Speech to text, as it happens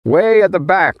Way at the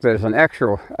back, there's an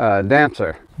extra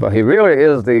dancer, but he really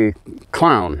is the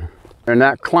clown. And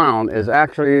that clown is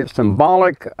actually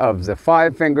symbolic of the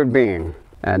five-fingered being,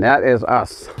 and that is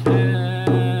us.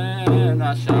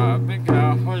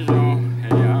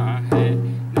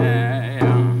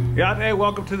 Yeah, hey,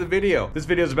 welcome to the video. This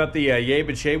video is about the Yei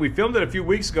Bi Chei. We filmed it a few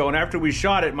weeks ago, and after we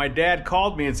shot it, my dad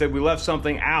called me and said we left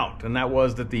something out, and that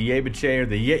was that the Yei Bi Chei, or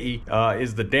the Yei,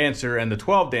 is the dancer and the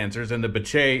 12 dancers, and the Bi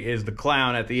Chei is the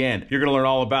clown at the end. You're gonna learn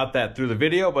all about that through the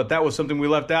video, but that was something we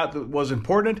left out that was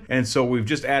important, and so we've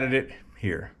just added it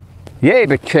here. Yei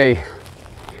Bi Chei.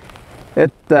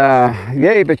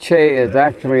 Yei Bi Chei is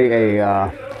actually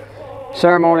a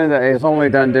ceremony that is only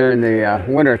done during the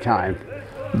winter time.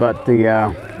 But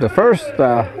the first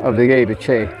of the Yei Bi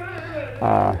Chei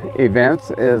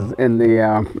events is in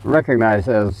the recognized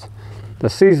as the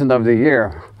season of the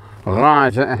year.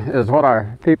 Raj is what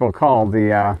our people call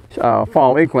the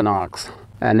fall equinox,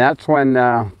 and that's when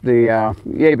the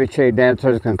Yei Bi Chei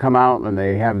dancers can come out and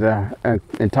they have the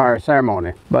entire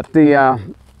ceremony. But the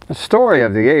story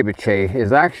of the Yei Bi Chei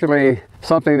is actually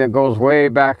something that goes way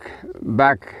back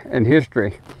in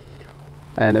history.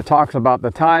 And it talks about the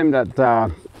time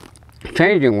that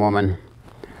changing woman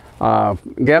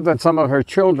gathered some of her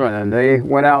children, and they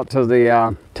went out to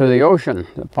the ocean,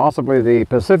 possibly the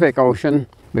Pacific Ocean,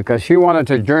 because she wanted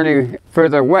to journey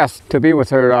further west to be with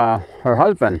her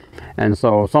husband. And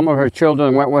so some of her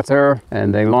children went with her,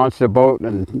 and they launched a boat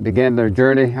and began their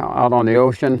journey out on the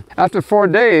ocean. After 4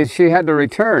 days, she had to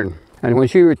return. And when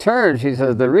she returned, she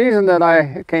says, the reason that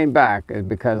I came back is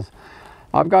because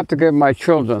I've got to give my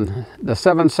children the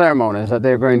 7 ceremonies that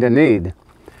they're going to need.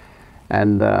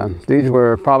 And these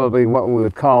were probably what we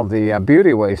would call the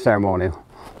beauty way ceremony.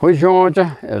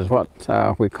 Georgia is what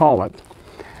we call it.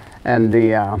 And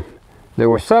there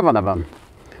were 7 of them.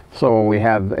 So we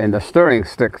have in the stirring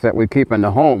sticks that we keep in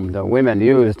the home, the women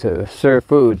use to serve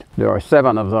food. There are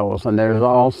 7 of those, and there's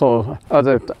also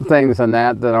other things in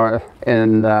that are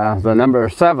in the number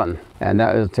 7. And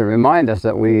that is to remind us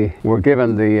that we were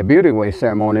given the beauty way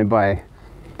ceremony by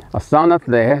a Sanat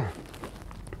there,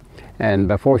 and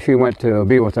before she went to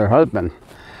be with her husband.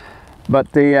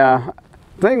 But the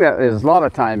thing that is a lot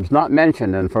of times not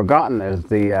mentioned and forgotten is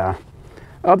the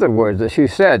other words that she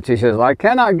said. She says, I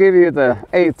cannot give you the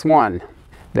 8th one.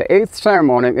 The 8th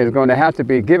ceremony is going to have to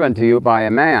be given to you by a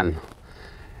man.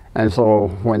 And so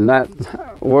when that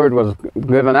word was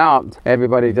given out,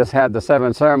 everybody just had the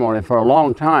 7th ceremony for a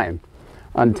long time,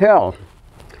 until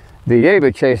the Yei Bi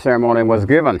Chei ceremony was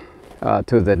given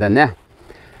to the Dene.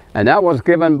 And that was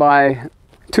given by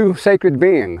 2 sacred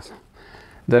beings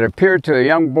that appeared to a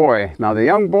young boy. Now the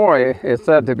young boy is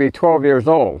said to be 12 years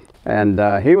old. And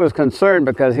he was concerned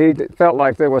because he felt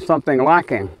like there was something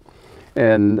lacking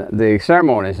in the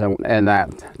ceremonies and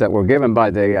that were given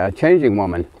by the changing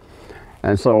woman.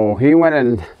 And so he went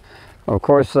and, of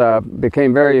course,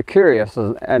 became very curious.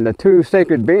 And the 2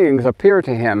 sacred beings appeared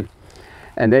to him,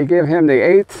 and they give him the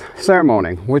 8th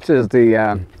ceremony, which is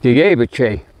the Yei Bi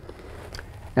Chei.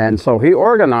 And so he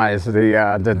organized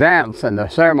the dance and the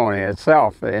ceremony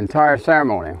itself, the entire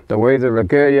ceremony, the way the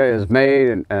regalia is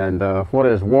made and what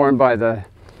is worn by the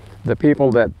people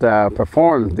that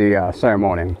perform the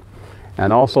ceremony,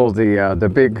 and also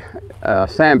the big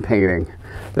sand painting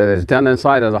that is done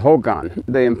inside of the hogan.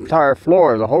 The entire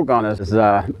floor of the hogan is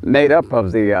made up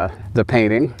of the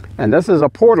painting, and this is a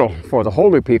portal for the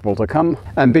holy people to come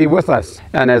and be with us.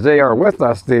 And as they are with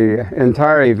us, the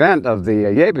entire event of the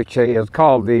Yei Bi Chei is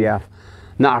called the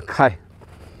Nakai.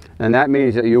 And that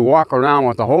means that you walk around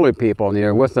with the holy people, and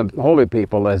you're with the holy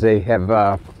people as they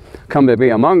have come to be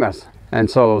among us. And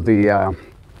so the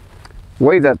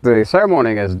way that the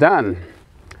ceremony is done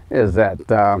is that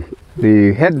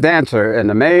the head dancer and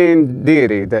the main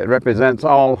deity that represents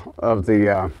all of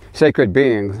the sacred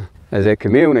beings as they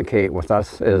communicate with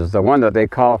us is the one that they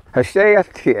call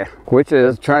Hashayati, which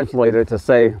is translated to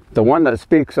say the one that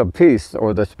speaks of peace,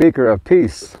 or the speaker of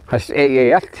peace.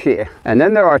 Hashayati. And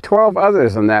then there are 12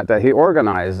 others in that he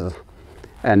organizes.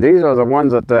 And these are the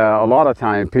ones that a lot of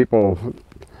times people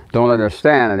don't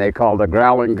understand, and they call the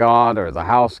growling god or the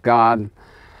house god.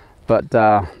 But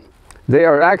they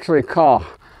are actually called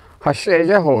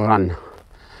Hashejehoran.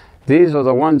 These are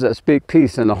the ones that speak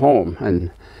peace in the home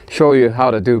and show you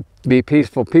how to be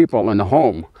peaceful people in the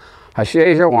home.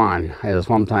 Hashejewan is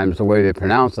sometimes the way they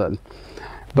pronounce it.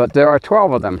 But there are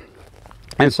 12 of them.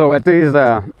 And so at these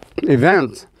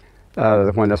events,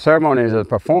 when the ceremonies are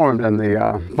performed in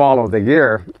the fall of the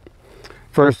year,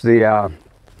 first the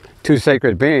 2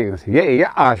 sacred beings, Yei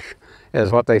Yash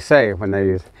is what they say when they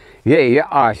use. Yei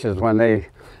Yash is when they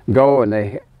go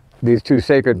and these 2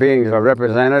 sacred beings are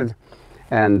represented,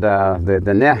 and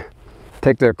they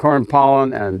take their corn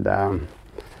pollen, and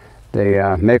they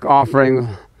make offerings,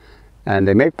 and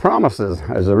they make promises.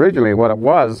 As originally what it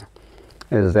was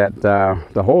is that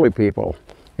the holy people,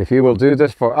 if you will do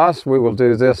this for us, we will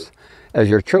do this as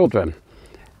your children.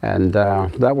 And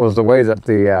that was the way that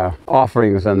the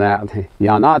offerings and that,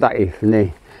 Yanada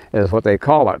Ifni is what they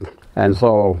call it. And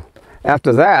so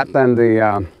after that, then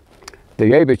the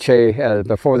Yei Bi Chei,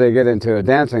 before they get into a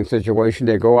dancing situation,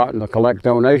 they go out and collect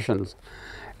donations.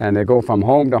 And they go from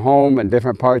home to home in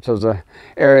different parts of the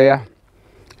area,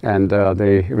 and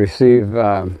they receive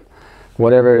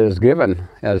whatever is given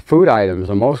as food items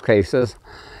in most cases,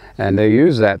 and they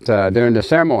use that during the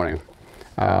ceremony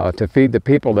to feed the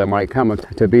people that might come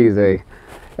to be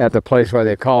at the place where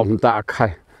they call them Da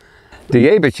Kai. The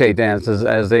Yei Bi Chei dances,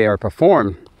 as they are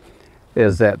performed,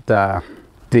 is that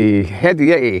the head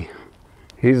Yei,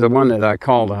 he's the one that I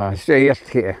call Shei.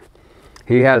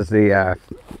 He has the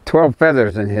 12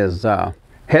 feathers in his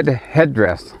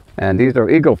headdress, and these are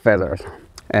eagle feathers.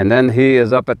 And then he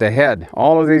is up at the head.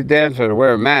 All of these dancers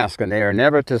wear masks, and they are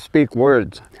never to speak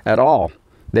words at all.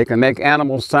 They can make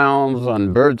animal sounds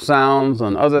and bird sounds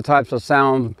and other types of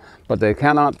sounds, but they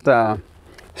cannot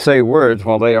say words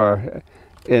while they are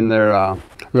in their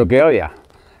regalia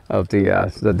of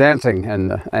the dancing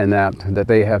and that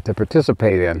they have to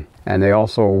participate in. And they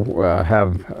also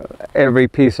have every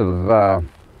piece of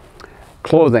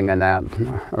clothing and that,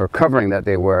 or covering that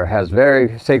they wear, has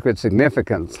very sacred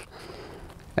significance.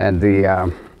 And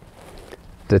the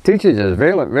teaching is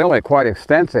really quite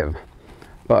extensive.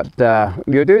 But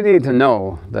you do need to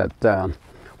know that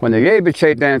when the Yei Bi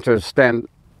Chei dancers stand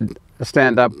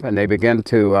up and they begin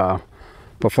to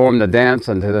perform the dance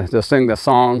and to sing the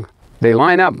song, they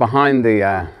line up behind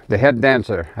the head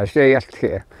dancer,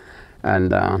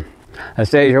 and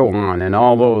and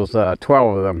all those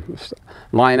 12 of them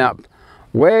line up.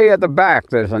 Way at the back,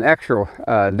 there's an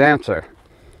extra dancer.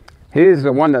 He's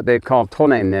the one that they call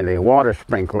Tone Nili, water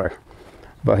sprinkler.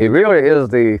 But he really is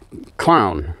the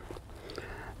clown.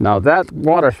 Now that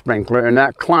water sprinkler and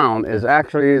that clown is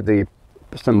actually the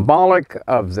symbolic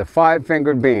of the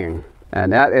five-fingered being,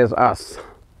 and that is us.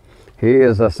 He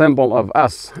is a symbol of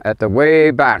us at the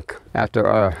way back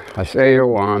after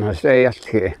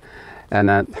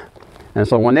and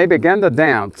so when they begin to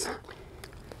dance,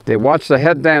 they watch the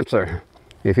head dancer.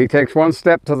 If he takes one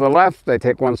step to the left, they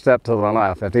take one step to the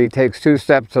left. If he takes 2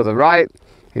 steps to the right,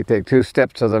 he takes 2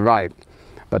 steps to the right.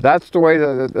 But that's the way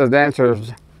the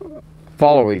dancers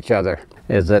follow each other,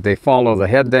 is that they follow the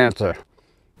head dancer.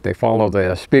 They follow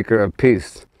the speaker of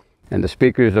peace, and the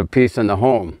speakers of peace in the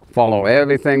home follow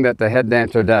everything that the head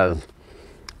dancer does.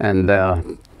 And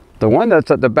the one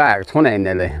that's at the back,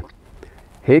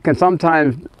 he can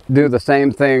sometimes do the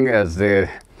same thing as the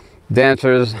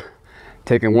dancers,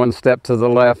 taking 1 step to the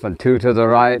left and 2 to the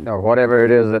right, or whatever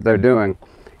it is that they're doing.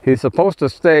 He's supposed to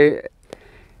stay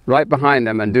right behind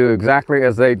them and do exactly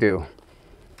as they do.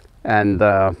 And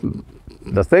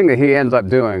the thing that he ends up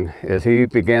doing is he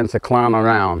begins to clown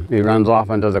around. He runs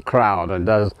off into the crowd and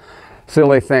does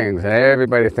silly things, and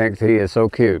everybody thinks he is so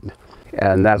cute.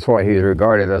 And that's why he's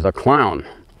regarded as a clown.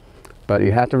 But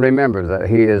you have to remember that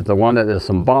he is the one that is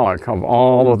symbolic of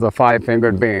all of the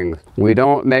five-fingered beings. We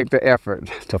don't make the effort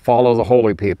to follow the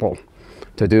holy people,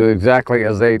 to do exactly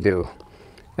as they do,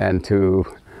 and to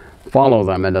follow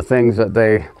them in the things that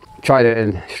they try to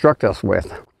instruct us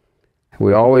with.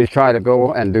 We always try to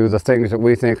go and do the things that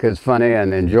we think is funny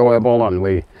and enjoyable, and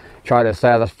we try to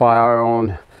satisfy our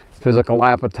own physical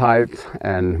appetites,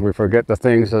 and we forget the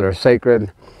things that are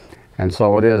sacred. And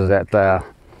so it is that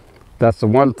that's the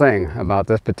one thing about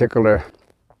this particular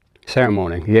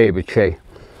ceremony, Yei Bi Chei,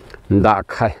 Da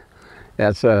Kai.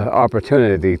 That's an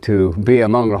opportunity to be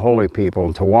among the holy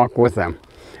people, to walk with them,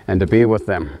 and to be with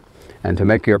them, and to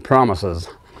make your promises.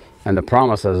 And the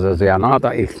promises is the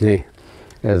Anata Ifni,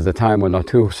 is the time when the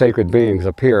 2 sacred beings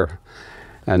appear.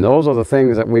 And those are the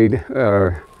things that we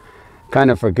are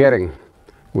kind of forgetting.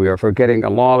 We are forgetting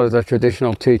a lot of the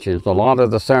traditional teachings, a lot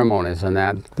of the ceremonies and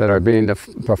that are being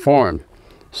performed.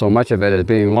 So much of it is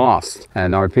being lost,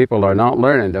 and our people are not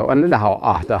learning.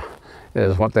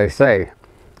 Is what they say.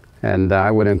 And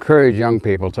I would encourage young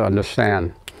people to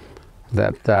understand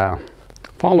that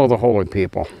follow the holy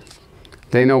people.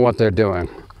 They know what they're doing.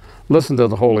 Listen to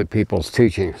the holy people's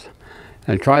teachings,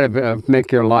 and try to make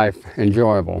your life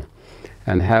enjoyable,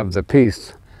 and have the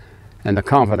peace and the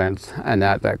confidence and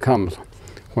that comes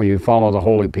when you follow the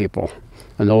holy people.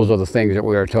 And those are the things that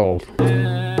we are told.